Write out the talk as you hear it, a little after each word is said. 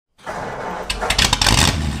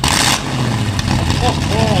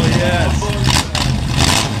Oh, yes.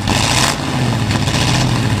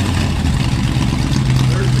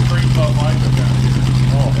 There's the cream puff I took out here.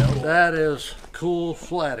 Oh, hell. That is cool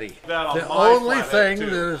flatty. The only thing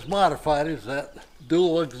that is modified is that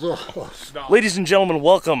dual exhaust. No. Ladies and gentlemen,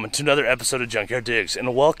 welcome to another episode of Junkyard Digs,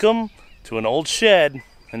 and welcome to an old shed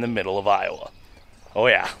in the middle of Iowa. Oh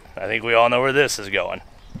yeah, I think we all know where this is going.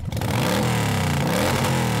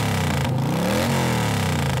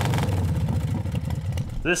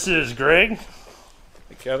 This is Greg.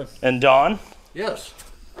 Hey, Kevin. And Don. Yes.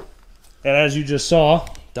 And as you just saw,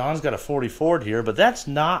 Don's got a 40 Ford here, but that's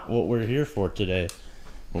not what we're here for today.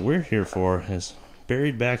 What we're here for is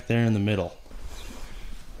buried back there in the middle.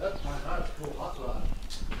 That's my high school hot rod.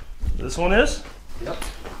 This one is? Yep.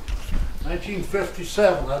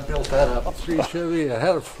 1957, I built that up. A 3 Chevy. I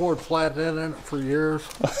had a Ford flat end in it for years.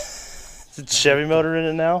 Is it Chevy motor in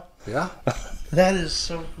it now? Yeah. That is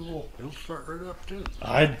so cool. It'll start right up too.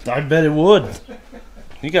 I bet it would.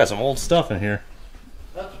 You got some old stuff in here.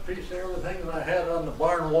 That's a piece of everything that I had on the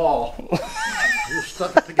barn wall. Just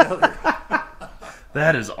stuck it together.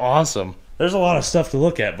 That is awesome. There's a lot of stuff to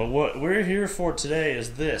look at, but what we're here for today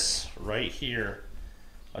is this right here.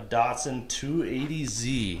 A Datsun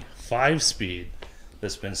 280Z 5-speed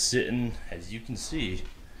that's been sitting, as you can see,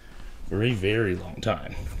 for a very long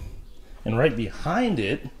time. And right behind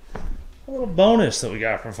it, a little bonus that we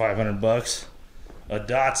got for 500 bucks. A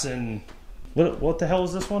Datsun, what the hell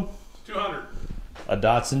is this one? 200. A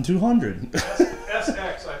Datsun 200.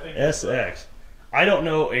 SX, I think. SX. I don't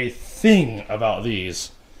know a thing about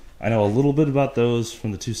these. I know a little bit about those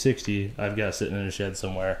from the 260 I've got sitting in a shed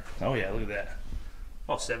somewhere. Oh yeah, look at that.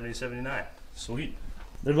 Oh, 70, 79. Sweet.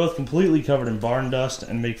 They're both completely covered in barn dust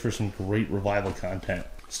and make for some great revival content.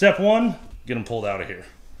 Step one, get them pulled out of here.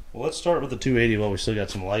 Well, let's start with the 280 while we still got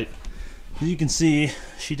some light. As you can see,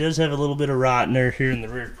 she does have a little bit of rot in there here in the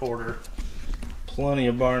rear quarter. Plenty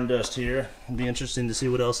of barn dust here. It'll be interesting to see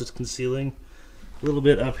what else it's concealing. A little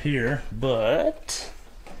bit up here, but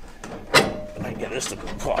I get this to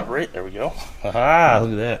cooperate. There we go. Aha,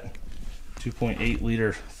 look at that. 2.8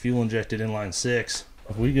 liter fuel injected inline 6.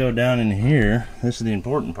 If we go down in here, this is the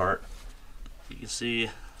important part. You can see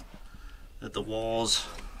that the walls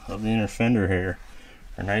of the inner fender here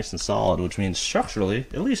are nice and solid, which means structurally,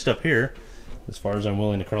 at least up here, as far as I'm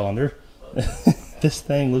willing to crawl under, this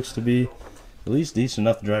thing looks to be at least decent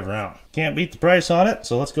enough to drive around. Can't beat the price on it,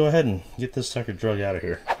 so let's go ahead and get this sucker drug out of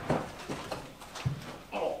here.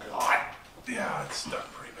 Oh God! Yeah, it's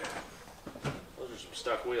stuck pretty bad. Those are some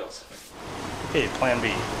stuck wheels. Okay, plan B.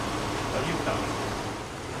 Are you coming?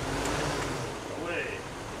 Away.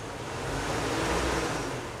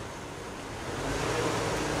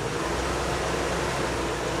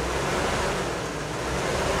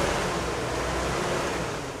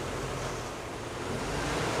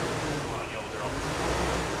 Come on, young girl.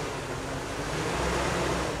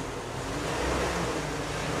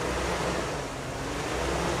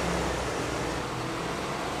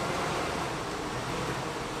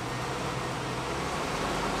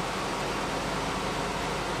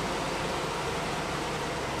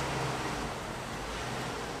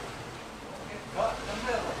 Cut in the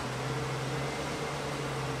middle.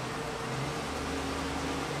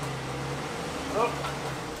 Oh.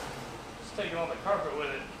 Let's take it on the carpet with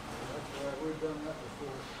it. That's right, we've done that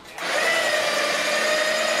before.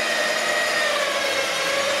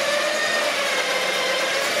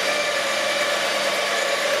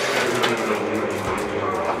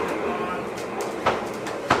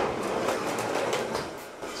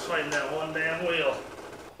 It's fighting that one damn wheel.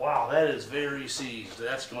 Wow, that is very seized.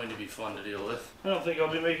 That's going to be fun to deal with. I don't think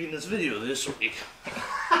I'll be making this video this week.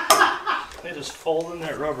 They just fold in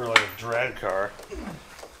that rubber like a drag car.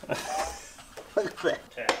 Look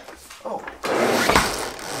at that. Oh.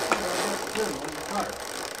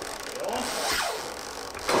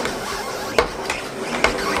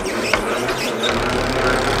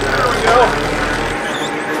 There we go.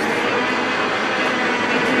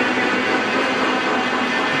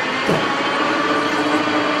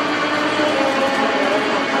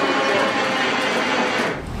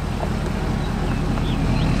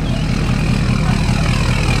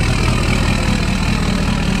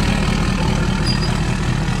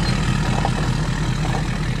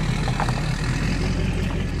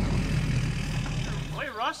 Way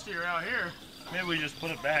rustier out here. Maybe we just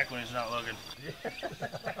put it back when he's not looking.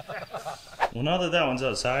 Well, now that one's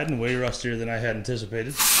outside and way rustier than I had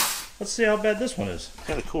anticipated, let's see how bad this one is.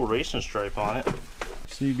 Got a cool racing stripe on it.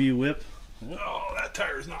 CB whip. Oh, that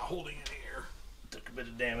tire's not holding any air. Took a bit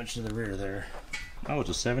of damage to the rear there. Oh, it's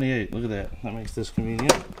a 78. Look at that. That makes this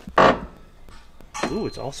convenient. Ooh,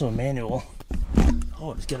 it's also a manual.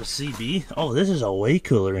 Oh, it's got a CB. Oh, this is a way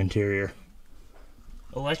cooler interior.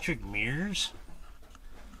 Electric mirrors.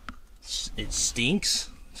 It stinks.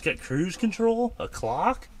 It's got cruise control, a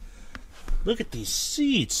clock. Look at these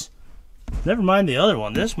seats. Never mind the other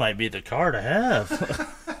one. This might be the car to have.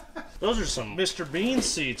 Those are some Mr. Bean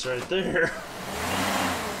seats right there.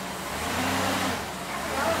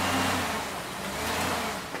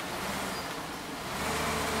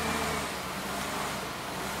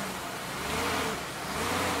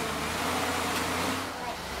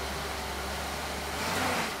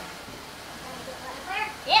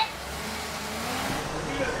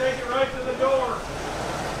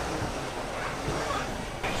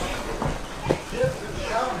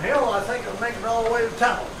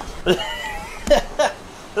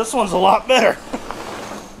 This one's a lot better.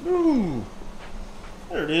 Ooh.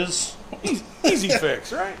 There it is. Easy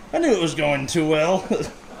fix, right? I knew it was going too well.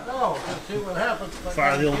 No, let's see what happens.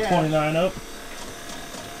 Fire the old 29 up.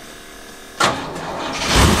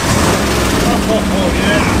 Oh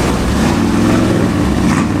yeah.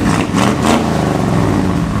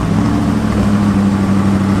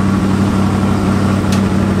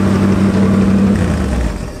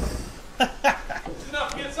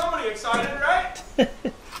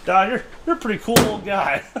 Don, you're a pretty cool old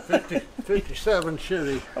guy. 57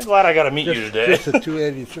 Chevy. I'm glad I got to meet you today. Just a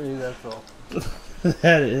 283, that's all.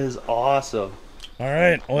 That is awesome. All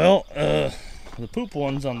right, well, the poop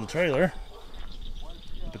one's on the trailer.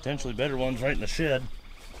 Potentially better ones right in the shed.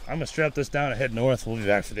 I'm gonna strap this down and head north. We'll be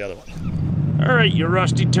back for the other one. All right, you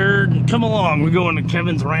rusty turd, come along. We're going to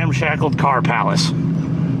Kevin's ramshackled car palace.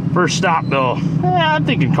 First stop though, I'm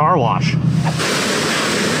thinking car wash.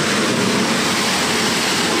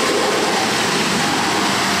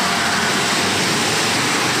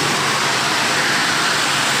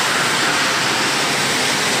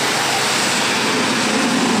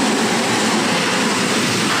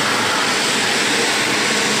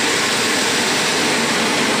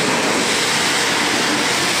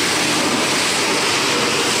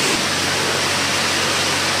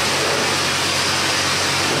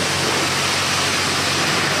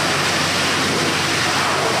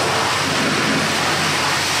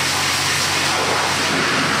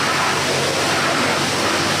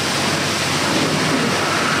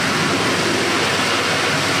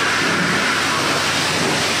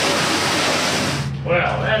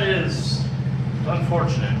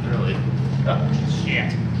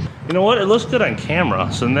 You know what? It looks good on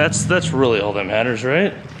camera, so that's really all that matters,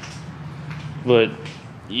 right? But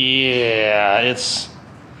yeah, it's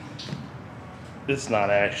not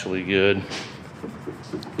actually good.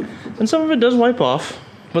 And some of it does wipe off,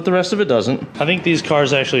 but the rest of it doesn't. I think these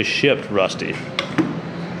cars actually shipped rusty.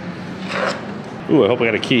 Ooh, I hope I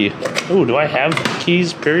got a key. Ooh, do I have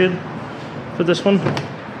keys, period, for this one?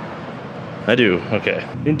 I do, okay.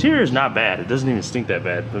 The interior is not bad. It doesn't even stink that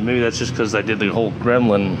bad, but maybe that's just because I did the whole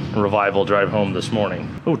Gremlin revival drive home this morning.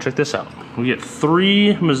 Oh, check this out. We get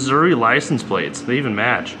 3 Missouri license plates. They even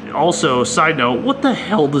match. Also, side note, what the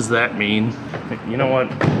hell does that mean? You know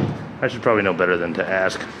what? I should probably know better than to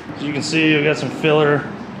ask. As you can see, we got some filler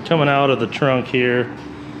coming out of the trunk here.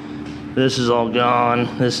 This is all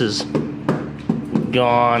gone. This is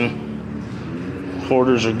gone.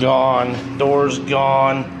 Quarters are gone. Doors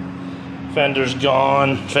gone. Fender's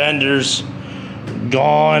gone. Fender's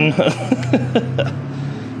gone.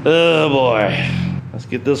 Oh boy. Let's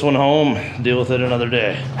get this one home. Deal with it another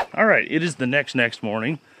day. All right, it is the next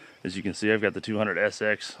morning. As you can see, I've got the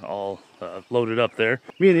 200SX all loaded up there.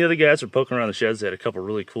 Me and the other guys are poking around the sheds. They had a couple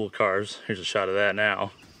really cool cars. Here's a shot of that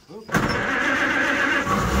now. So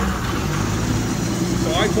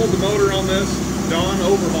I pulled the motor on this. Don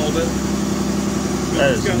overhauled it.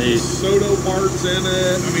 That is neat. Soto parts in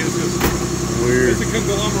it. I mean, it's just weird. It's a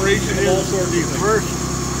conglomeration of all sorts of things. First,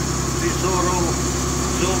 the Soto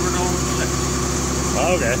silver nose.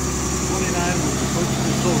 Oh, okay. 29 was supposed to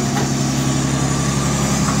be sold.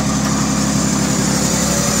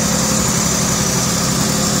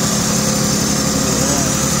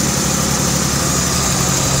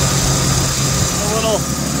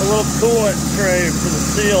 A little coolant tray for the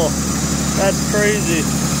seal. That's crazy.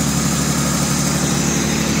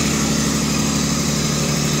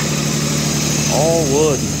 All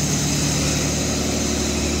wood.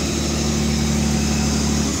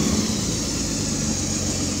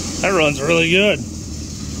 That runs really good.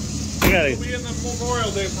 We'll be in the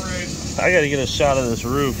Memorial Day parade. I gotta get a shot of this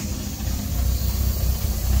roof.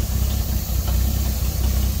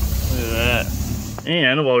 Look at that.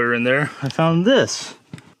 And while we were in there, I found this.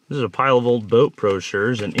 This is a pile of old boat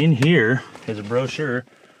brochures, and in here is a brochure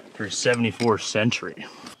for 74 Century.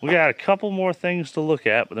 We got a couple more things to look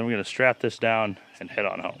at, but then we're gonna strap this down and head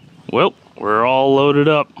on home. Well, we're all loaded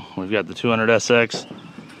up. We've got the 200SX,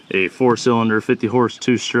 a 4-cylinder, 50-horse,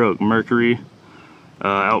 2-stroke Mercury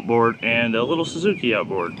outboard, and a little Suzuki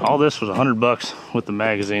outboard. All this was $100 with the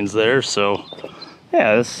magazines there, so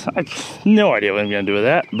yeah, I have no idea what I'm gonna do with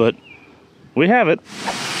that, but we have it.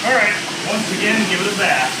 All right, once again, give it a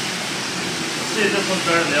bath. Let's see if this one's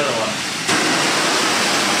better than the other one.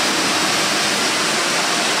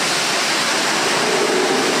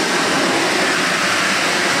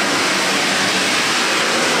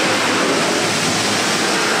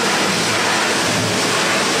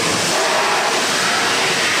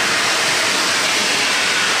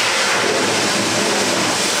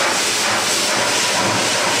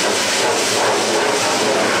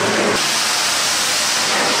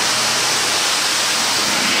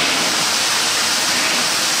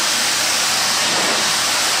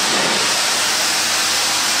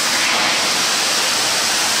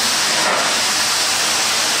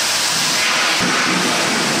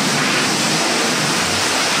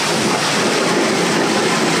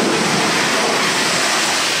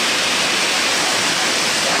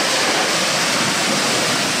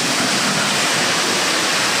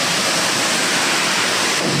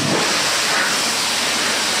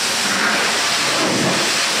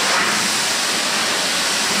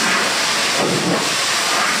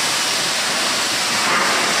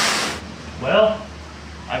 Well,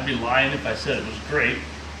 I'd be lying if I said it was great,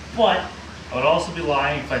 but I would also be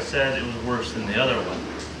lying if I said it was worse than the other one.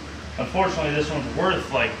 Unfortunately, this one's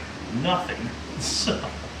worth like nothing, so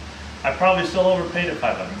I probably still overpaid it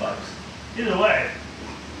 $500. Either way,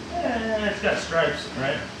 it's got stripes,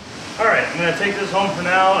 right? All right, I'm gonna take this home for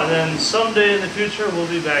now, and then someday in the future, we'll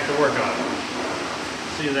be back to work on it.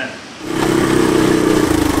 See you then.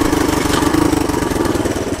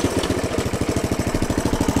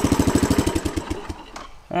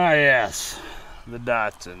 Ah yes, the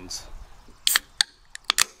Datsuns. I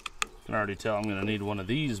can already tell I'm gonna need one of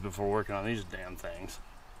these before working on these damn things.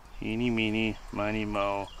 Eeny, meeny, miny,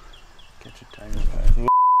 mo. Catch a tiger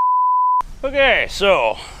by. Okay,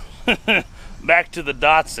 so back to the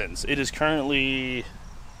Datsuns. It is currently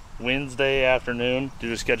Wednesday afternoon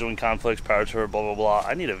due to scheduling conflicts, power tour, blah blah blah.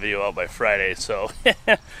 I need a video out by Friday, so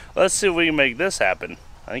let's see if we can make this happen.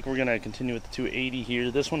 I think we're gonna continue with the 280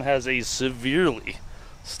 here. This one has a severely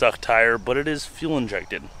stuck tire, but it is fuel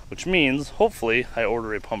injected, which means hopefully I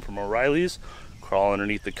order a pump from O'Reilly's, crawl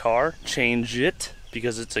underneath the car, change it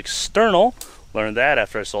because it's external. Learned that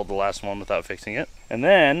after I sold the last one without fixing it, and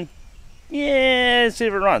then yeah, see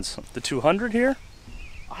if it runs. The 200 here,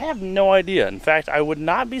 I have no idea. In fact, I would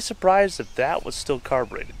not be surprised if that was still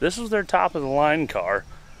carbureted. This was their top of the line car.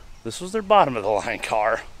 This was their bottom of the line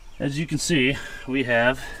car. As you can see, we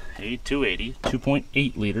have a 280,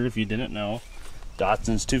 2.8 liter if you didn't know.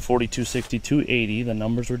 Datsun's 240, 260, 280. The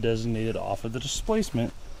numbers were designated off of the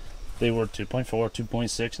displacement. They were 2.4,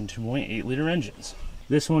 2.6, and 2.8 liter engines.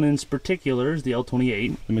 This one in particular is the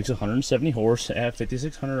L28. It makes 170 horse at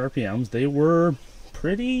 5,600 RPMs. They were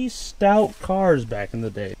pretty stout cars back in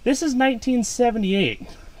the day. This is 1978.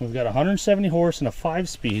 We've got 170 horse and a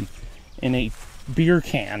 5-speed in a beer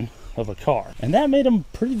can of a car. And that made them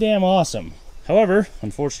pretty damn awesome. However,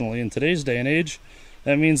 unfortunately, in today's day and age,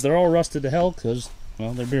 that means they're all rusted to hell because,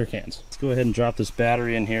 well, they're beer cans. Let's go ahead and drop this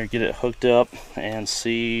battery in here, get it hooked up, and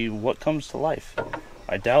see what comes to life.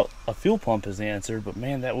 I doubt a fuel pump is the answer, but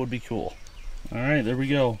man, that would be cool. All right, there we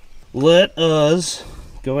go. Let us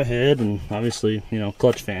go ahead and obviously, you know,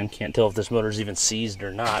 clutch fan. Can't tell if this motor's even seized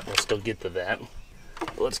or not. We'll still get to that.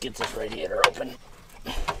 But let's get this radiator open.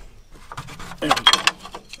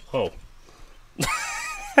 Oh.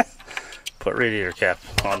 Put radiator cap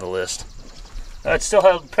on the list. It still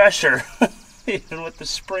held pressure, even with the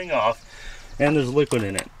spring off. And there's liquid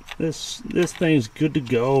in it. This thing's good to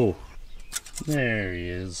go. There he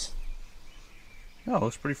is. Oh,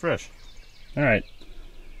 looks pretty fresh. Alright.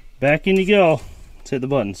 Back in you go. Let's hit the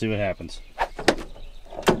button, see what happens.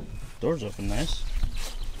 Doors open nice.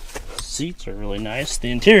 Seats are really nice. The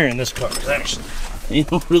interior in this car is actually in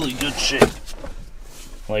really good shape.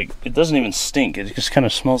 Like, it doesn't even stink. It just kind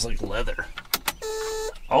of smells like leather.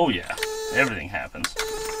 Oh yeah. Everything happens.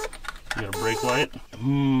 You got a brake light?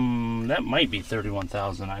 That might be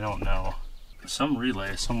 31,000. I don't know. Some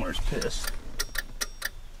relay somewhere's pissed.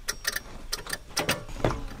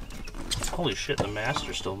 Holy shit, the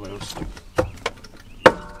master still moves.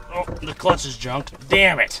 Oh, the clutch is junked.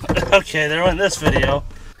 Damn it. Okay, there went this video.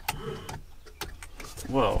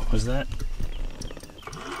 Whoa, is that?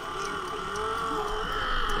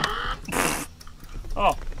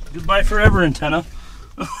 Oh, goodbye forever, antenna.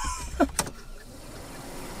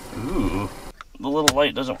 Ooh. The little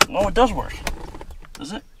light doesn't... Oh, it does work.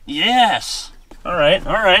 Does it? Yes! Alright,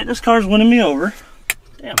 alright. This car's winning me over.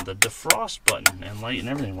 Damn, the defrost button and light and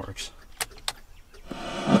everything works.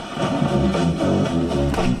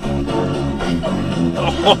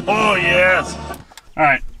 Oh, yes!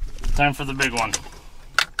 Alright, time for the big one.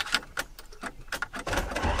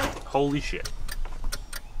 Holy shit.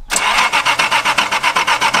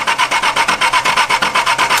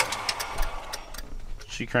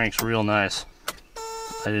 She cranks real nice.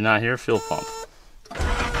 I did not hear a fuel pump.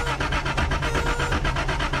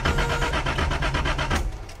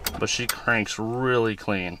 But she cranks really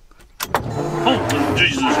clean. Oh,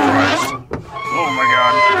 Jesus Christ. Oh my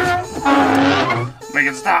God. Make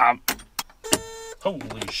it stop.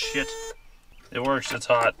 Holy shit. It works, it's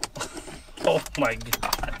hot. Oh my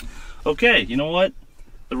God. Okay, you know what?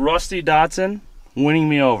 The rusty Datsun winning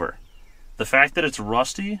me over. The fact that it's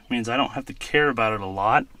rusty means I don't have to care about it a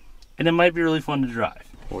lot, and it might be really fun to drive.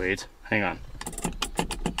 Wait, hang on.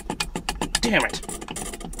 Damn it.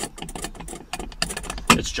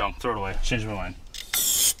 It's junk, throw it away, change my mind.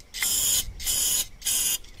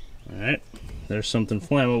 Alright, there's something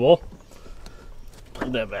flammable.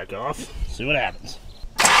 Pull that back off, see what happens.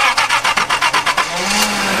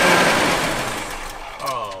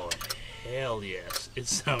 Oh, hell yes, it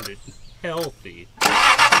sounded healthy.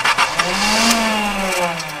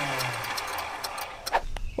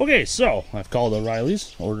 Okay, so I've called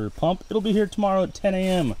O'Reilly's, ordered a pump. It'll be here tomorrow at 10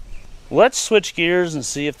 a.m. Let's switch gears and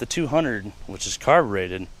see if the 200, which is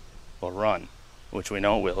carbureted, will run. Which we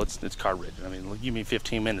know it will. It's carbureted. I mean, give me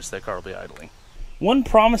 15 minutes, that car will be idling. One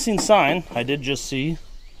promising sign I did just see,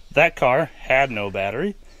 that car had no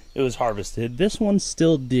battery. It was harvested. This one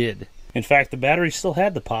still did. In fact, the battery still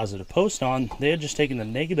had the positive post on. They had just taken the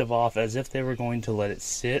negative off as if they were going to let it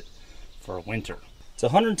sit for winter. It's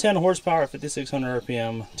 110 horsepower, 5,600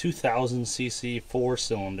 RPM, 2,000 cc,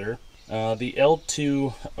 4-cylinder. The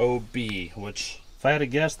L2OB, which, if I had to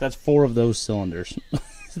guess, that's 4 of those cylinders.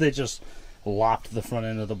 They just lopped the front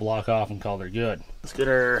end of the block off and called her good. Let's get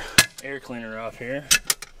our air cleaner off here.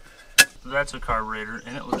 That's a carburetor,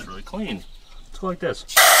 and it looks really clean. Let's go like this.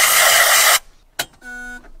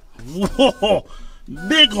 Whoa!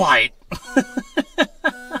 Big light!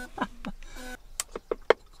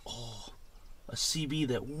 Oh, a CB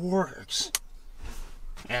that works.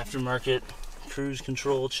 Aftermarket cruise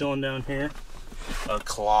control chilling down here. A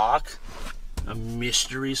clock. A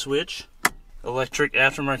mystery switch. Electric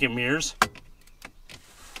aftermarket mirrors.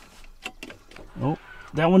 Oh,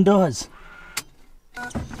 that one does.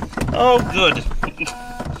 Oh, good.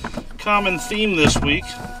 Common theme this week.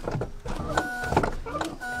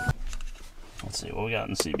 Let's see what we got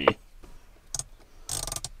in the CB.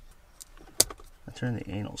 I turned the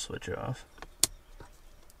anal switch off.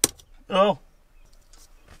 Oh.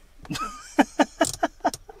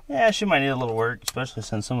 Yeah, she might need a little work, especially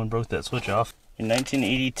since someone broke that switch off. In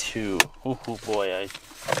 1982. Oh boy,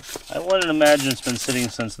 I wouldn't imagine it's been sitting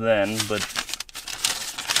since then, but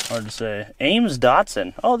hard to say. Ames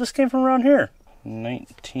Datsun. Oh, this came from around here.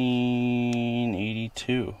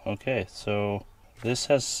 1982. Okay, so this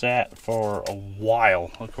has sat for a while,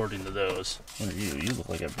 according to those. What are you? You look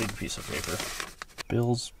like a big piece of paper.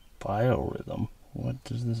 Bill's Biorhythm. What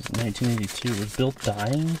is this? 1982. Was Bill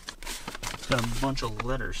dying? It's got a bunch of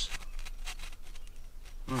letters.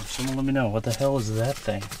 Someone let me know. What the hell is that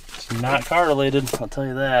thing? It's not car related, I'll tell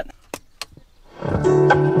you that.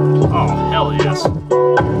 Oh, hell yes.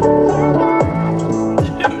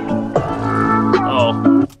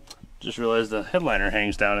 Oh, just realized the headliner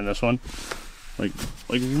hangs down in this one. Like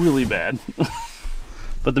really bad.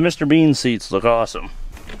 But the Mr. Bean seats look awesome.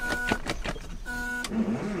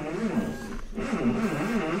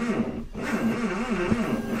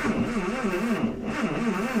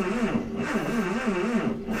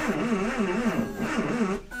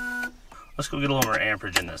 Let's go get a little more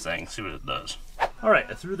amperage in this thing, see what it does. Alright,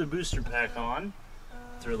 I threw the booster pack on.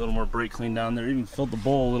 Threw a little more brake clean down there, even filled the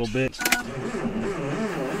bowl a little bit.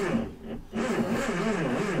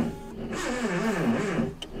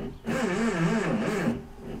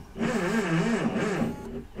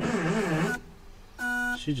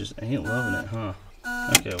 She just ain't loving it, huh?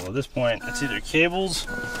 Okay, well at this point, it's either cables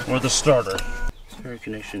or the starter. Air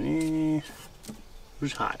connection,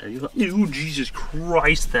 who's hot? Are you hot? Ooh, Jesus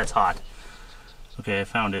Christ, that's hot. Okay, I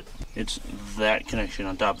found it. It's that connection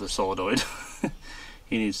on top of the solenoid.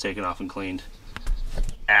 He needs taken off and cleaned.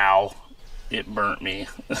 Ow. It burnt me.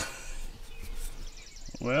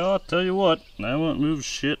 Well, I'll tell you what. I wouldn't move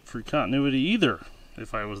shit for continuity either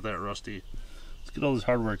if I was that rusty. Let's get all this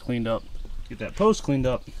hardware cleaned up. Get that post cleaned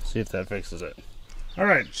up. See if that fixes it.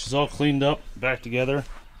 Alright, she's all cleaned up, back together.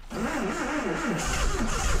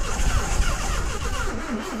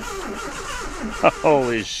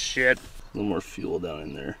 Holy shit. A little more fuel down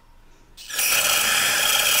in there.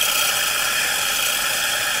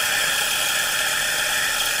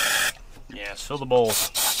 Yes, fill the bowls.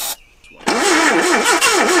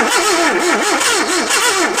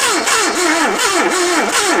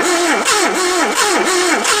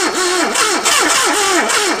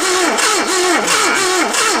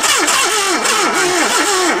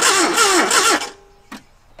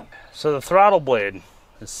 So the throttle blade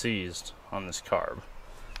is seized on this carb,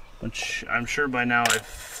 which I'm sure by now I've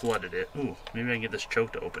flooded it. Ooh, maybe I can get this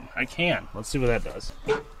choke to open. I can. Let's see what that does.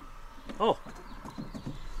 Oh.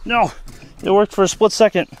 No, it worked for a split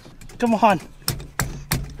second. Come on.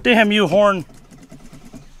 Damn you, horn.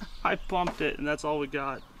 I pumped it and that's all we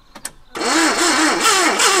got.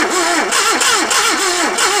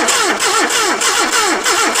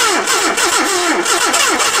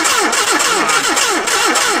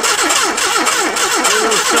 Get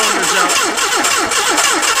those cylinders out.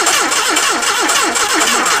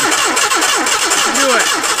 Come on. Do it.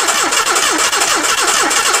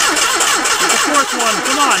 Get the fourth one.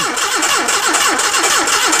 Come on.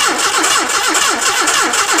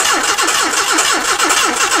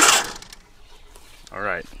 All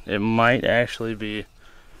right. It might actually be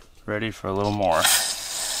ready for a little more.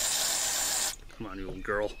 Come on, you little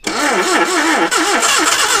girl.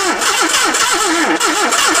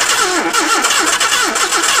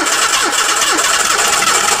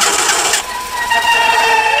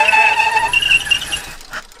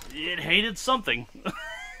 It hated something.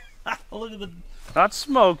 Look at the, not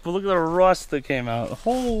smoke, but look at the rust that came out.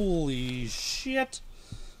 Holy shit.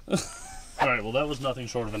 Alright, well that was nothing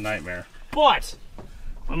short of a nightmare. But,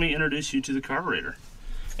 let me introduce you to the carburetor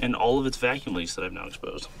and all of its vacuum leaks that I've now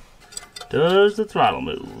exposed. Does the throttle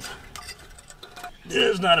move?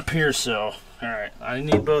 Does not appear so. Alright, I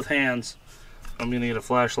need both hands. I'm going to get a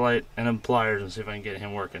flashlight and some pliers and see if I can get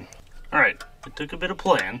him working. Alright, it took a bit of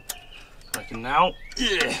playing. I can now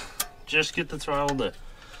just get the throttle to...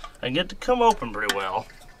 I get to come open pretty well.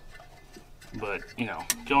 But, you know,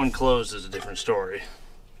 going closed is a different story.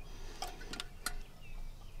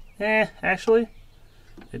 Actually,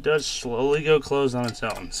 it does slowly go closed on its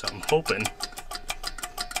own, so I'm hoping...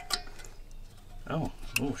 Oh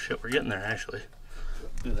shit, we're getting there actually.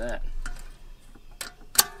 Look at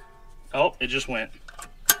that. Oh, it just went.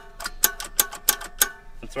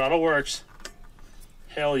 The throttle works.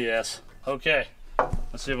 Hell yes. Okay,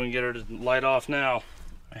 let's see if we can get her to light off now.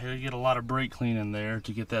 I had to get a lot of brake clean in there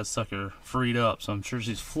to get that sucker freed up, so I'm sure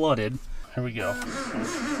she's flooded. Here we go.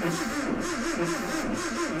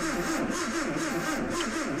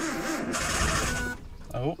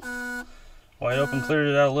 Oh, wide open, cleared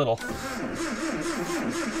it out a little.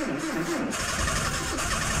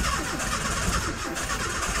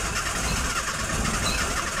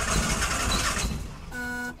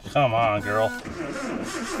 Come on, girl.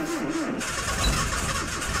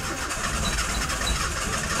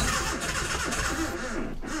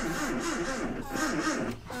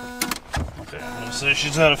 Okay, I'm gonna say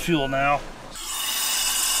she's out of fuel now.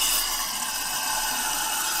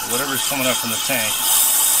 Whatever's coming up from the tank,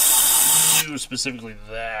 specifically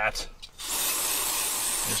that,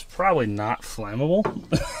 is probably not flammable.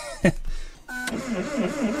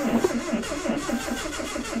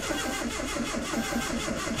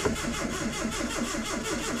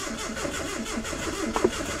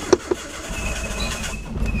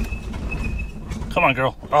 Come on,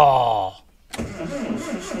 girl. Oh.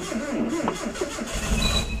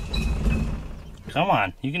 Come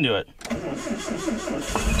on, you can do it.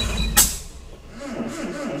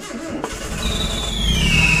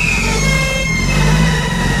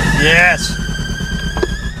 Yes!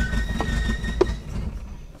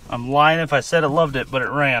 I'm lying if I said I loved it, but it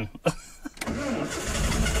ran.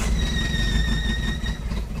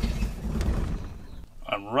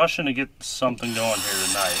 I'm rushing to get something going here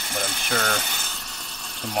tonight, but I'm sure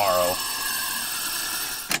tomorrow.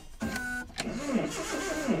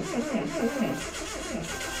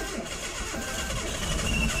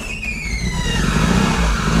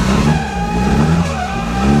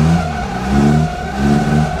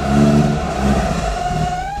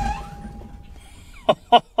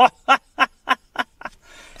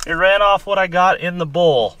 It ran off what I got in the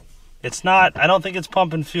bowl. It's not, I don't think it's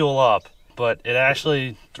pumping fuel up, but it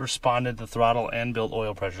actually responded to throttle and built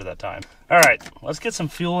oil pressure that time. Alright, let's get some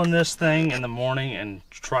fuel in this thing in the morning and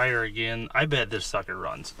try her again. I bet this sucker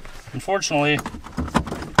runs. Unfortunately,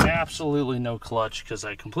 absolutely no clutch because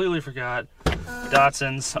I completely forgot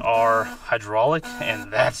Datsuns are hydraulic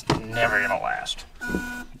and that's never gonna last.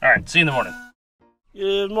 Alright, see you in the morning.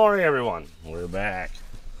 Good morning, everyone. We're back.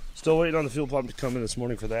 Still waiting on the fuel pump to come in this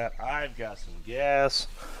morning for that. I've got some gas,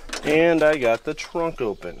 and I got the trunk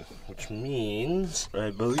open, which means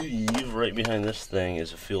I believe right behind this thing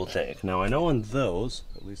is a fuel tank. Now, I know on those,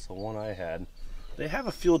 at least the one I had, they have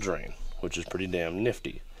a fuel drain, which is pretty damn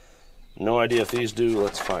nifty. No idea if these do.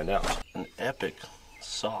 Let's find out. An epic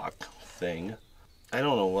sock thing. I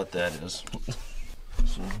don't know what that is.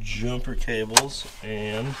 Some jumper cables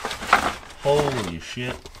and holy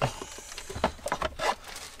shit.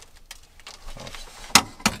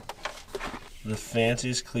 The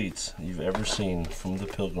fanciest cleats you've ever seen from the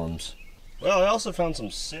Pilgrims. Well, I also found some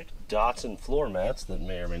sick Datsun floor mats that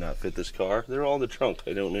may or may not fit this car. They're all in the trunk,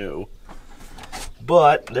 I don't know.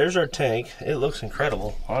 But there's our tank. It looks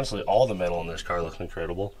incredible. Honestly, all the metal in this car looks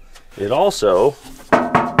incredible. It also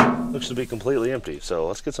looks to be completely empty. So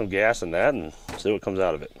let's get some gas in that and see what comes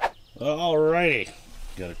out of it. Alrighty.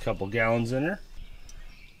 Got a couple gallons in there.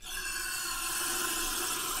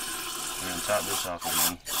 And top this off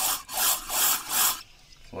again.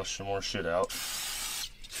 Flush some more shit out.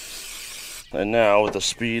 And now, with the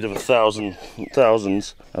speed of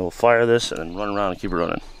thousands, I will fire this and then run around and keep it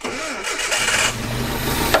running.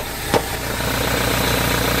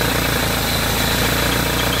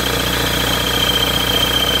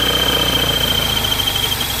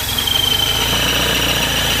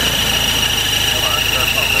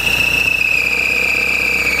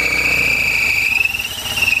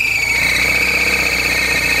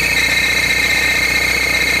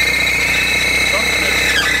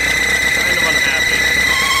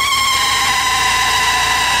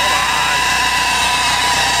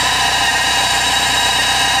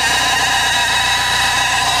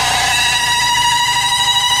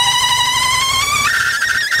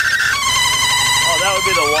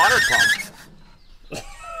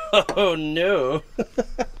 Oh no.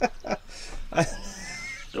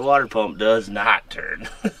 The water pump does not turn.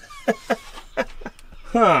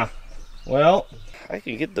 Huh. Well, I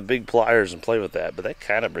can get the big pliers and play with that, but that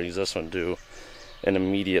kind of brings this one to an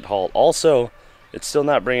immediate halt. Also, it's still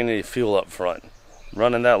not bringing any fuel up front.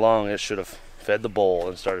 Running that long, it should have fed the bowl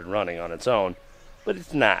and started running on its own, but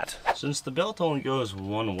it's not. Since the belt only goes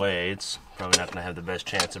one way, it's probably not going to have the best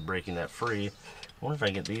chance of breaking that free. I wonder if I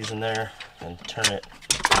can get these in there and turn it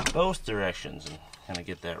both directions and kind of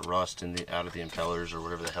get that rust out of the impellers or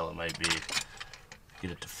whatever the hell it might be.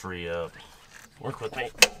 Get it to free up. Work with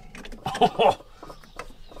me.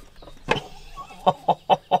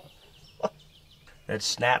 That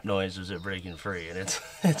snap noise was it breaking free, and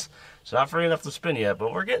it's not free enough to spin yet,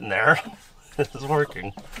 but we're getting there. It's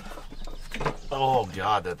working. Oh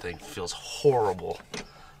god, that thing feels horrible.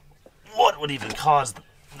 What would even cause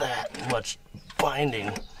that much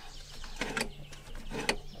binding?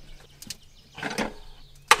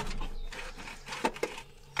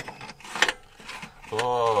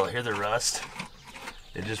 Oh, hear the rust?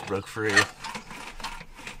 It just broke free.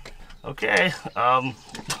 Okay,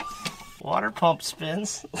 water pump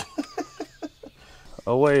spins.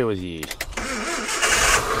 Away with ye.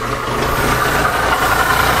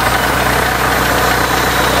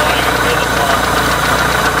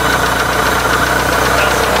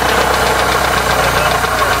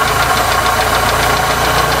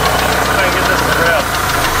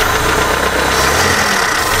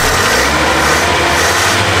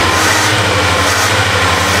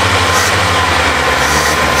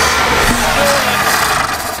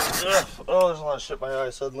 Shit my eye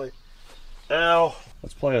suddenly. Now,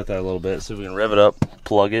 let's play with that a little bit, see if we can rev it up,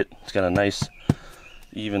 plug it. It's got a nice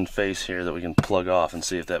even face here that we can plug off and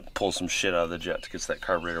see if that pulls some shit out of the jet to get that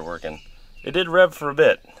carburetor working. It did rev for a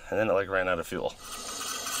bit, and then it like ran out of fuel.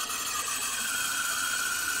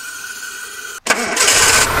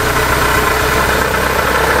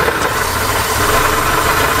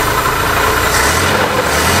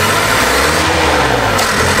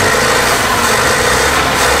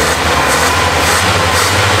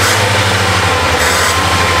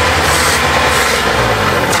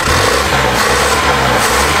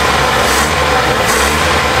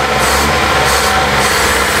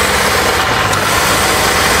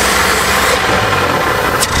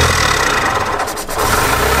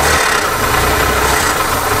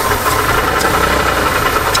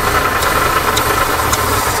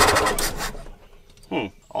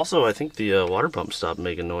 Also, I think the water pump stopped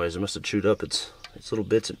making noise. It must have chewed up its little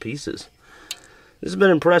bits and pieces. This has been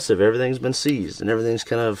impressive. Everything's been seized, and everything's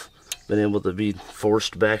kind of been able to be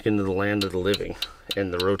forced back into the land of the living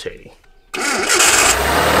and the rotating.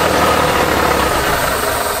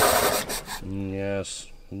 Yes,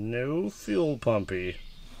 no fuel pumpy.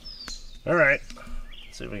 Alright,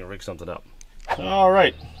 let's see if we can rig something up.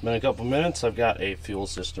 Alright, been a couple minutes. I've got a fuel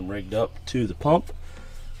system rigged up to the pump.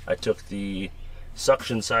 I took the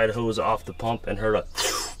suction side hose off the pump and heard a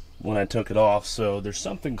when I took it off, so there's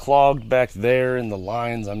something clogged back there in the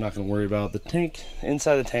lines. I'm not going to worry about the tank.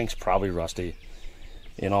 Inside the tank's probably rusty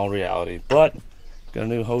in all reality, but got a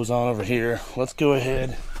new hose on over here. Let's go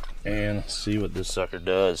ahead and see what this sucker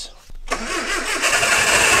does.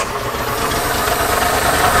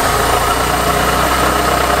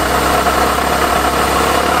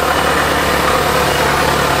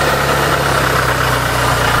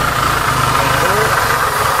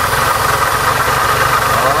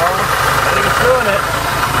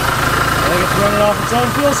 Running off its own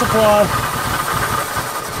fuel supply,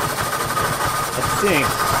 I think.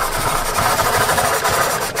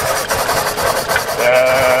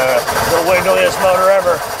 The wiggliest motor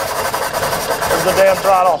ever. There's the damn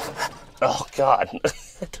throttle. Oh God,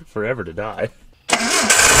 it took forever to die.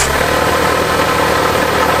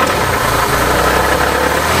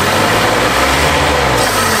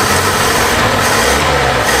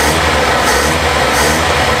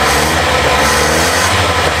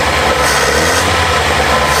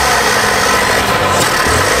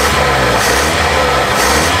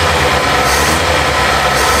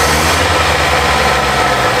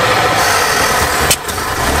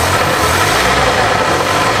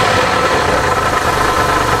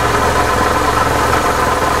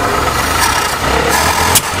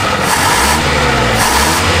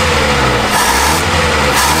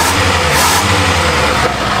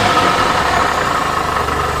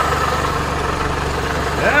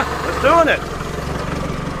 Doing it.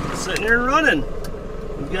 Sitting here running.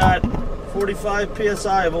 We've got 45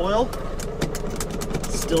 psi of oil.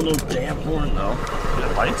 Still no damn horn though.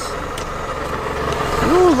 Got lights.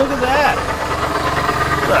 Ooh, look at that.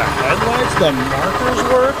 The headlights, the markers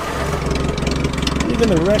work. Even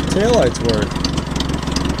the wreck taillights work.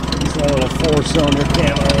 It's a little 4-cylinder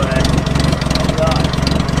camo rack. Oh God.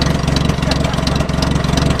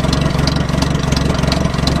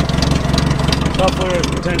 Hopefully it's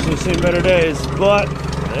potentially seen better days, but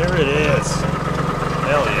there it is.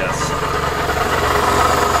 Hell yes.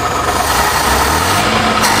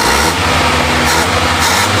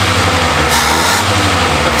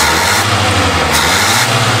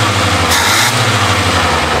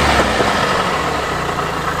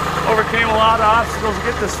 Overcame a lot of obstacles to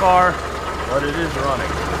get this far, but it is running.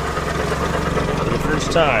 For the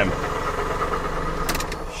first time.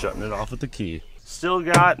 Shutting it off with the key. Still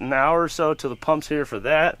got an hour or so till the pump's here for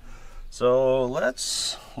that. So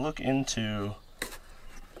let's look into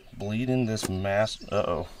bleeding this mass.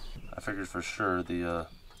 Uh-oh. I figured for sure the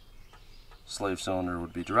slave cylinder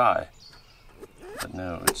would be dry. But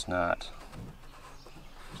no, it's not.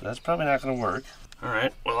 So that's probably not going to work.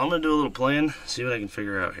 Alright, well I'm going to do a little playing, see what I can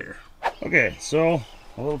figure out here. Okay, so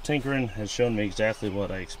a little tinkering has shown me exactly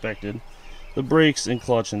what I expected. The brakes and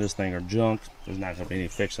clutch in this thing are junk. There's not going to be any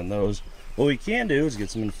fix on those. What we can do is get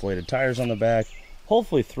some inflated tires on the back,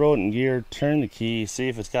 hopefully throw it in gear, turn the key, see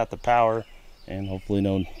if it's got the power, and hopefully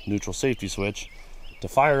no neutral safety switch to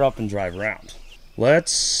fire up and drive around.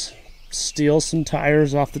 Let's steal some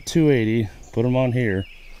tires off the 280, put them on here,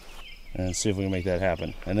 and see if we can make that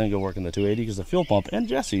happen. And then go work on the 280 because the fuel pump and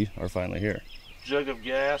Jesse are finally here. Jug of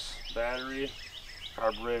gas, battery,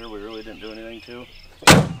 carburetor we really didn't do anything to.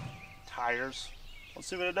 Tires, let's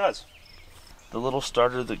see what it does. The little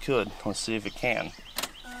starter that could. Let's see if it can.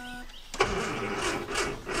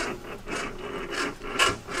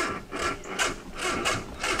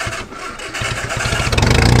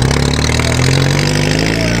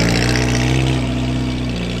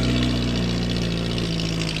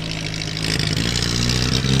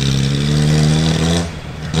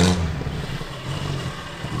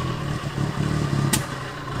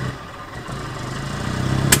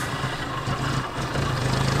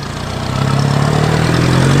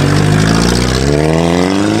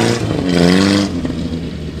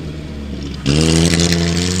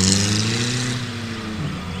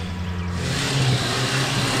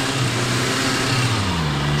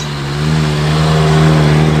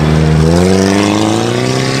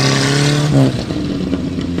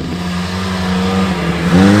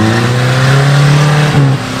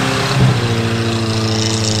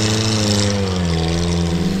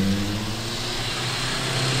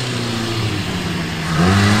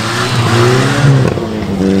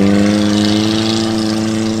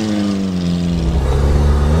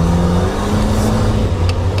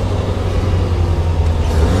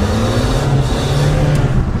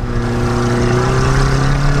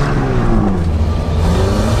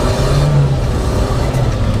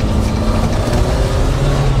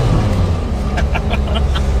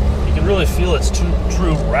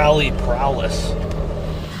 flawless.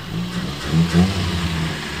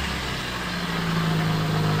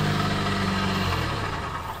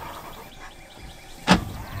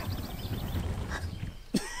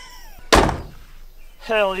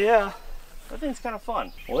 Hell yeah. That thing's kind of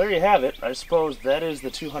fun. Well, there you have it. I suppose that is the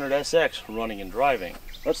 200SX running and driving.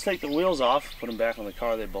 Let's take the wheels off, put them back on the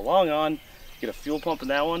car they belong on, get a fuel pump in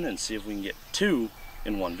that one, and see if we can get 2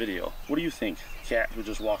 in one video. What do you think, cat who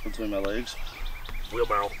just walked between my legs?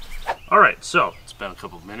 Wheelbarrow. Alright, so it's been a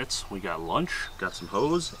couple of minutes. We got lunch, got some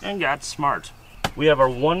hose, and got smart. We have our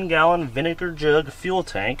 1-gallon vinegar jug fuel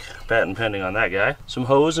tank, patent pending on that guy. Some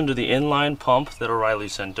hose into the inline pump that O'Reilly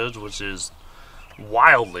sent us, which is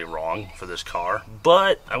wildly wrong for this car,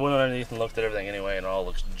 but I went underneath and looked at everything anyway, and it all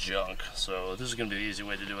looks junk, so this is going to be the easy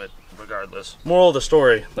way to do it regardless. Moral of the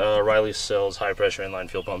story, O'Reilly sells high pressure inline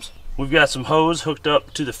fuel pumps. We've got some hose hooked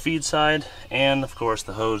up to the feed side, and of course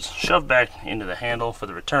the hose shoved back into the handle for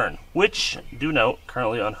the return, which, do note,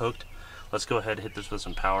 currently unhooked. Let's go ahead and hit this with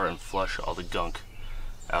some power and flush all the gunk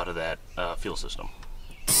out of that fuel system.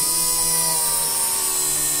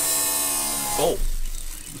 Oh.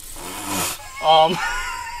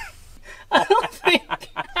 I don't think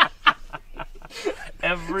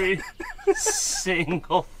every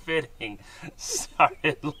single fitting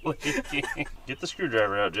started leaking. Get the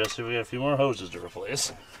screwdriver out, Jesse. We got a few more hoses to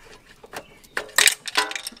replace.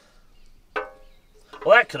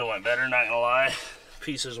 Well, that could have went better, not gonna lie.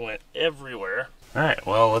 Pieces went everywhere. Alright,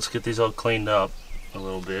 well, let's get these all cleaned up a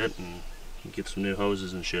little bit and get some new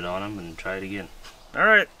hoses and shit on them and try it again.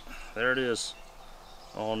 Alright, there it is.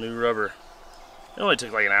 All new rubber. It only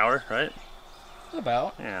took like an hour, right?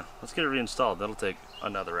 about. Yeah, let's get it reinstalled. That'll take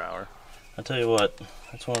another hour. I'll tell you what,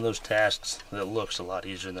 that's one of those tasks that looks a lot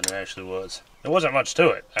easier than it actually was. There wasn't much to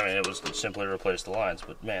it. I mean, it was simply replace the lines,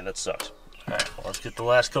 but man, that sucks. Alright, well, let's get the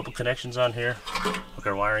last couple connections on here. Hook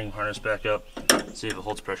our wiring harness back up. See if it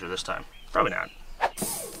holds pressure this time. Probably not.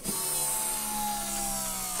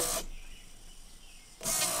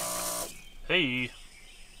 Hey,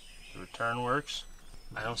 the return works.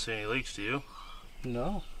 I don't see any leaks, do you?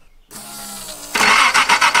 No.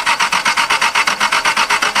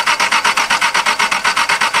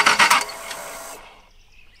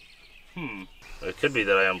 It could be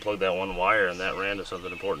that I unplugged that one wire and that ran to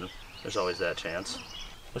something important. There's always that chance.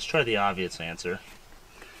 Let's try the obvious answer.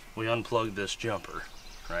 We unplugged this jumper,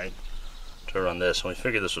 right, to run this, and we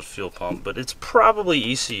figured this was fuel pump, but it's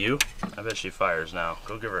probably ECU. I bet she fires now.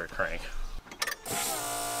 Go give her a crank.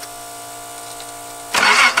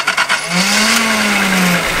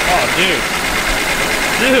 Oh, dude.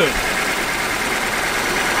 Dude.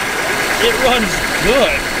 It runs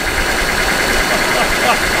good.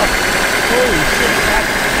 Holy shit.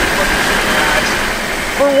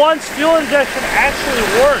 For once, fuel injection actually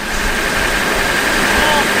works.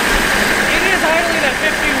 Well, it is idling at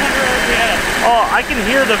 1500 RPM. Oh, I can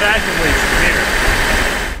hear the vacuum leaks from here.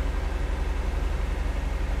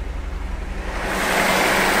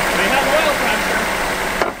 We have oil pressure.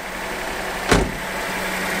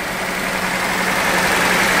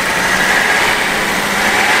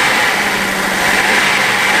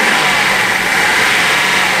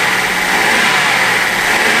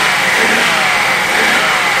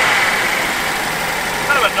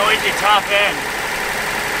 Kind of a noisy top end.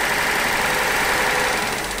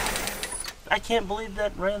 I can't believe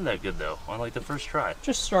that ran that good though, on like the first try.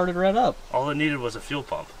 Just started right up. All it needed was a fuel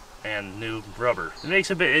pump and new rubber.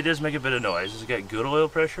 It does make a bit of noise. Has it got good oil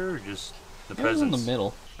pressure or just the presence? In the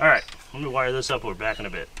middle. Alright, let me wire this up. We're back in a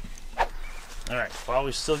bit. Alright, while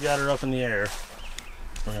we still got her up in the air,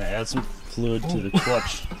 we're going to add some fluid to the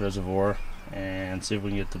clutch reservoir and see if we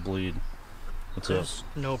can get the bleed. What's up? There's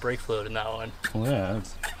no brake fluid in that one. Well, yeah,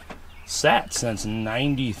 it's sat since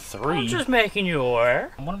 93. I'm just making you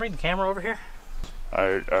aware. I want to bring the camera over here.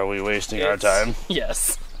 Are we wasting our time?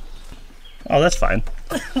 Yes. Oh, that's fine.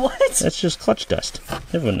 What? That's just clutch dust.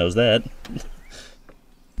 Everyone knows that.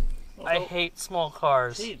 I hate small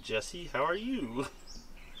cars. Hey, Jesse, how are you?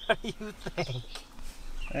 What do you think?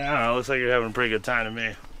 I don't know, looks like you're having a pretty good time to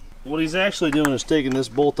me. What he's actually doing is taking this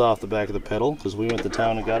bolt off the back of the pedal because we went to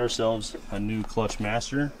town and got ourselves a new clutch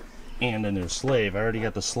master and a new slave. I already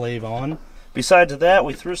got the slave on. Besides that,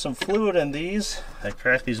 we threw some fluid in these. I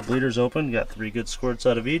cracked these bleeders open, got 3 good squirts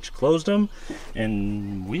out of each, closed them,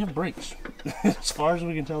 and we have brakes. As far as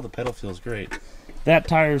we can tell, the pedal feels great. That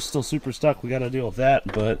tire is still super stuck. We got to deal with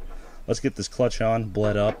that, but let's get this clutch on,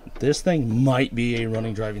 bled up. This thing might be a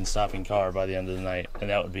running, driving, stopping car by the end of the night, and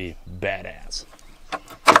that would be badass.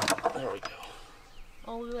 There we go.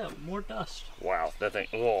 Oh, look at that. More dust. Wow, that thing,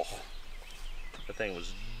 oh. That thing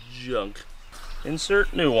was junk.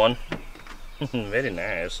 Insert new one. Very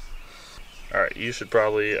nice. Alright, you should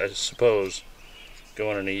probably, I suppose, go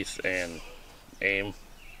underneath and aim.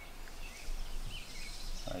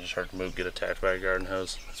 I just heard Mook get attacked by a garden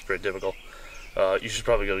hose. It's pretty difficult. You should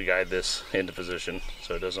probably go to guide this into position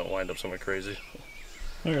so it doesn't wind up somewhere crazy.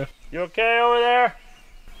 Okay. You okay over there?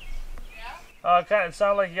 Yeah. It kind of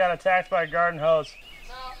sounded like you got attacked by a garden hose.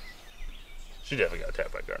 No. She definitely got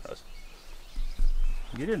attacked by a garden hose.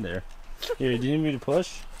 Get in there. Here, do you need me to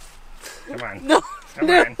push? Come on. No.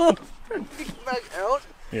 Come on. Back out.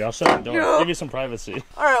 Here, I'll shut the door. No. Give you some privacy.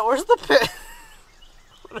 Alright, where's the pit?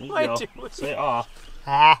 What am I doing? Say ah.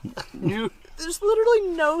 There's literally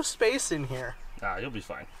no space in here. Ah, you'll be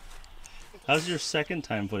fine. How's your second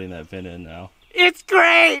time putting that pin in now? It's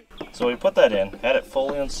great! So we put that in, had it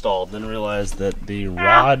fully installed, then realized that the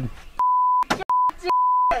rod...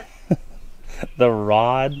 the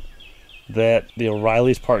rod that the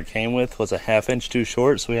O'Reilly's part came with was a 1/2 inch too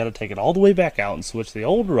short, so we had to take it all the way back out and switch the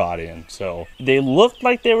old rod in. So they looked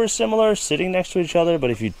like they were similar, sitting next to each other, but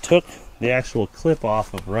if you took the actual clip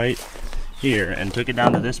off of right here and took it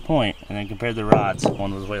down to this point and then compared the rods,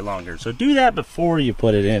 one was way longer. So do that before you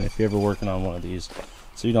put it in if you're ever working on one of these,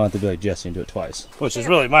 so you don't have to be like Jesse and do it twice, which is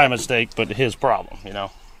really my mistake but his problem, you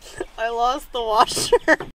know. I lost the washer.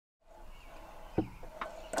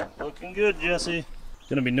 Looking good, Jesse.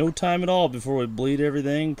 Gonna be no time at all before we bleed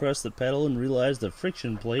everything, press the pedal, and realize the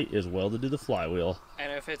friction plate is welded to the flywheel.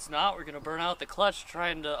 And if it's not, we're gonna burn out the clutch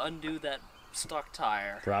trying to undo that stuck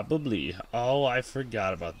tire. Probably. Oh, I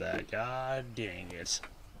forgot about that. God dang it.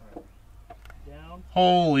 Down.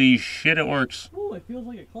 Holy shit, it works. Ooh, it feels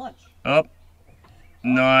like a clutch. Up.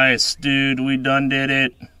 Nice, dude. We done did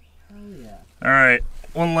it. Oh, yeah. Alright,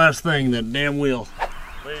 one last thing, that damn wheel.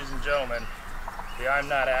 Ladies and gentlemen, the I'm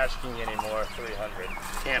not asking anymore 300.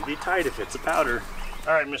 Can't be tight if it's a powder.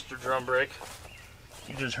 Alright, Mr. Drum Brake.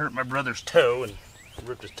 You just hurt my brother's toe and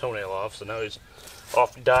ripped his toenail off, so now he's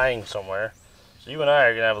off dying somewhere. So you and I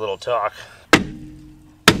are gonna have a little talk.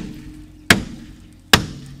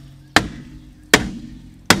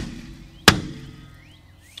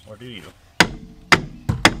 Or do you?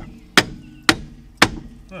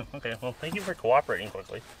 Oh, okay, well, thank you for cooperating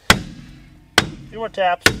quickly. A few more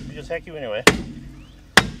taps, because heck you anyway.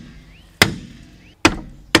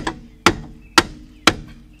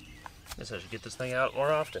 Guess I should get this thing out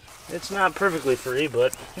more often. It's not perfectly free,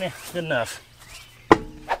 but yeah, good enough.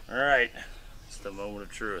 Alright, it's the moment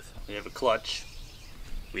of truth. We have a clutch.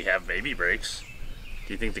 We have baby brakes.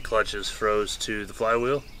 Do you think the clutch is froze to the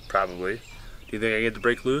flywheel? Probably. Do you think I get the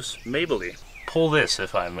brake loose? Maybe. Pull this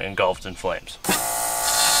if I'm engulfed in flames.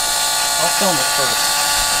 I'll film it first.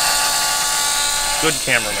 Good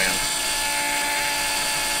cameraman.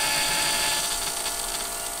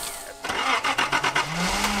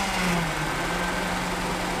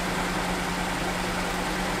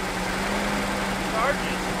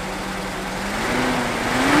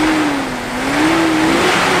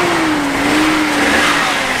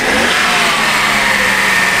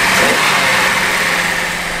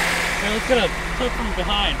 Okay, let's get a clip from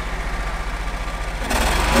behind.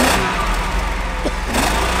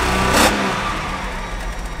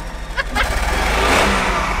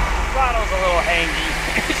 Throttle's a little hangy.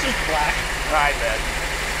 It's just black. I bet.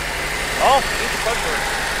 Oh, it's a clutch work.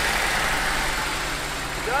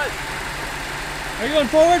 It does. Are you going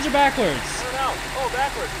forwards or backwards? I don't know. Oh,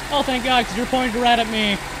 backwards. Oh, thank God, because you're pointing right at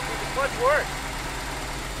me. The clutch works.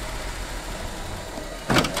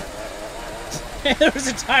 There was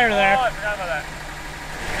a tire there. Oh, I forgot about that.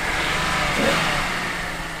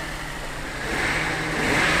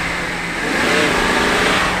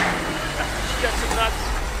 Got some nuts.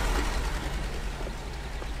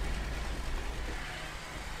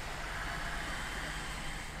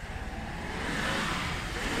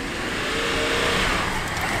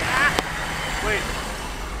 Wait.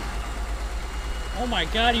 Oh my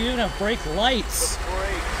God, you even have brake lights.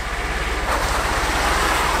 Brakes.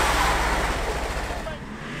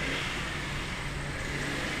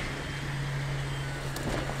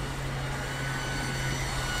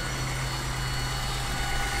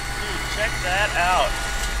 Check that out.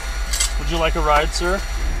 Would you like a ride, sir?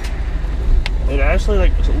 It actually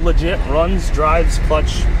like legit runs, drives,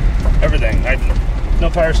 clutch, everything.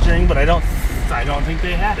 No power steering, but I don't think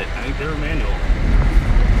they had it. I think they were manual.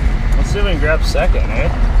 Let's see if we can grab second, eh?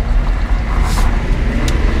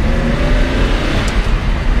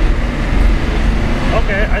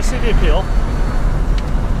 Okay, I see the appeal.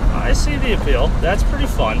 I see the appeal. That's pretty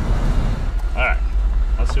fun. Alright,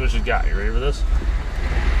 let's see what you got. You ready for this?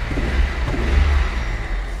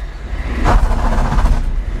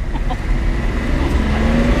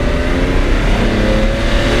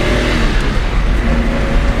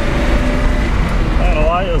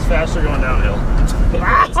 feels faster going downhill.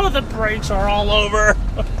 Oh, the brakes are all over.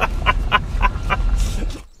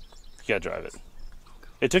 You gotta drive it.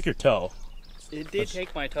 It took your toe. It did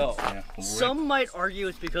take my toe. Yeah. Some might argue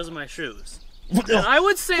it's because of my shoes. And I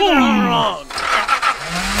would say they're not wrong.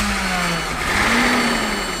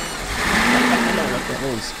 I don't know what the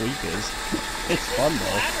little squeak is. It's fun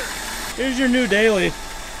though. Here's your new daily.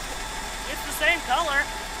 It's the same color.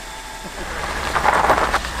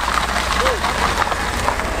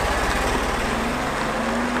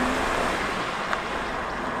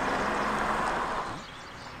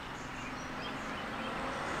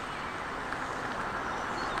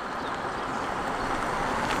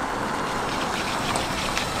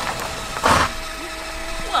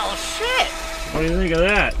 Well, shit. What do you think of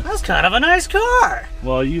that? That's kind of a nice car.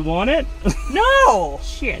 Well, you want it? No.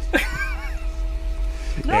 Shit.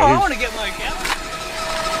 No, I want to get my account.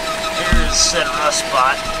 Here's said rust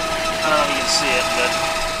spot. I don't know if you can see it, but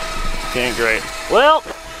it ain't great. Well,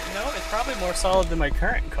 No, it's probably more solid than my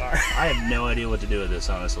current car. I have no idea what to do with this,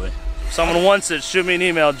 honestly. Someone wants it, shoot me an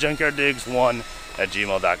email,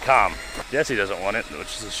 junkyarddigs1@gmail.com. Jesse doesn't want it,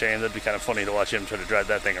 which is a shame. That'd be kind of funny to watch him try to drive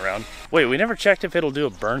that thing around. Wait, we never checked if it'll do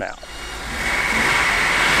a burnout.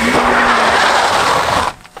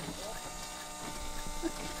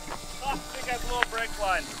 Oh, I think I blew a brake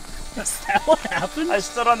line. Is that what happened? I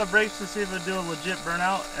stood on the brakes to see if it would do a legit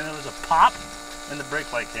burnout, and it was a pop, and the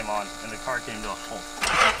brake light came on, and the car came to a halt.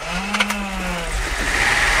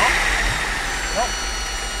 Oh. Nope.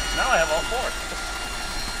 Now I have all four.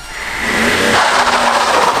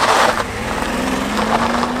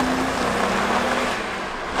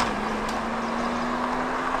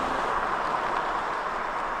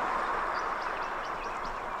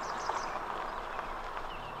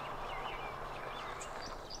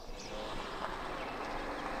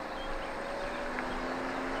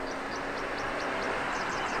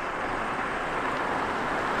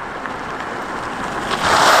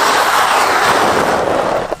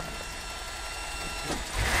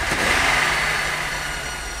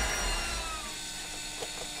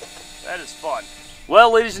 That is fun.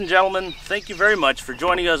 Well, ladies and gentlemen, thank you very much for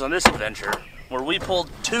joining us on this adventure where we pulled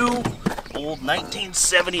two old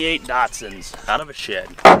 1978 Datsuns out of a shed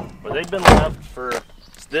where they've been left for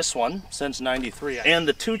this one since '93 and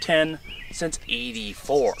the 210 since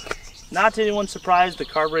 '84. Not to anyone's surprise, the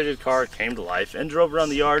carbureted car came to life and drove around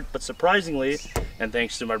the yard, but surprisingly, and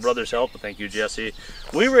thanks to my brother's help, thank you Jesse,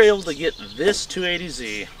 we were able to get this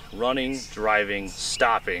 280Z running, driving,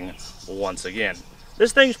 stopping once again.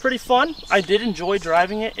 This thing's pretty fun. I did enjoy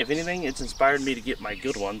driving it. If anything, it's inspired me to get my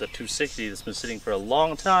good one, the 260 that's been sitting for a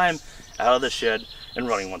long time out of the shed and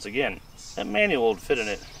running once again. That manual would fit in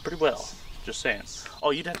it pretty well, just saying. Oh,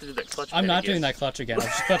 you'd have to do that clutch. I'm not again. doing that clutch again. I was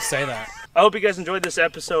just about to say that. I hope you guys enjoyed this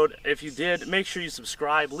episode. If you did, make sure you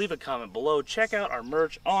subscribe, leave a comment below, check out our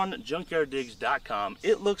merch on junkyarddigs.com.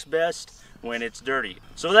 It looks best when it's dirty.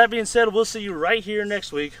 So with that being said, we'll see you right here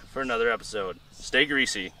next week for another episode. Stay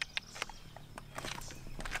greasy.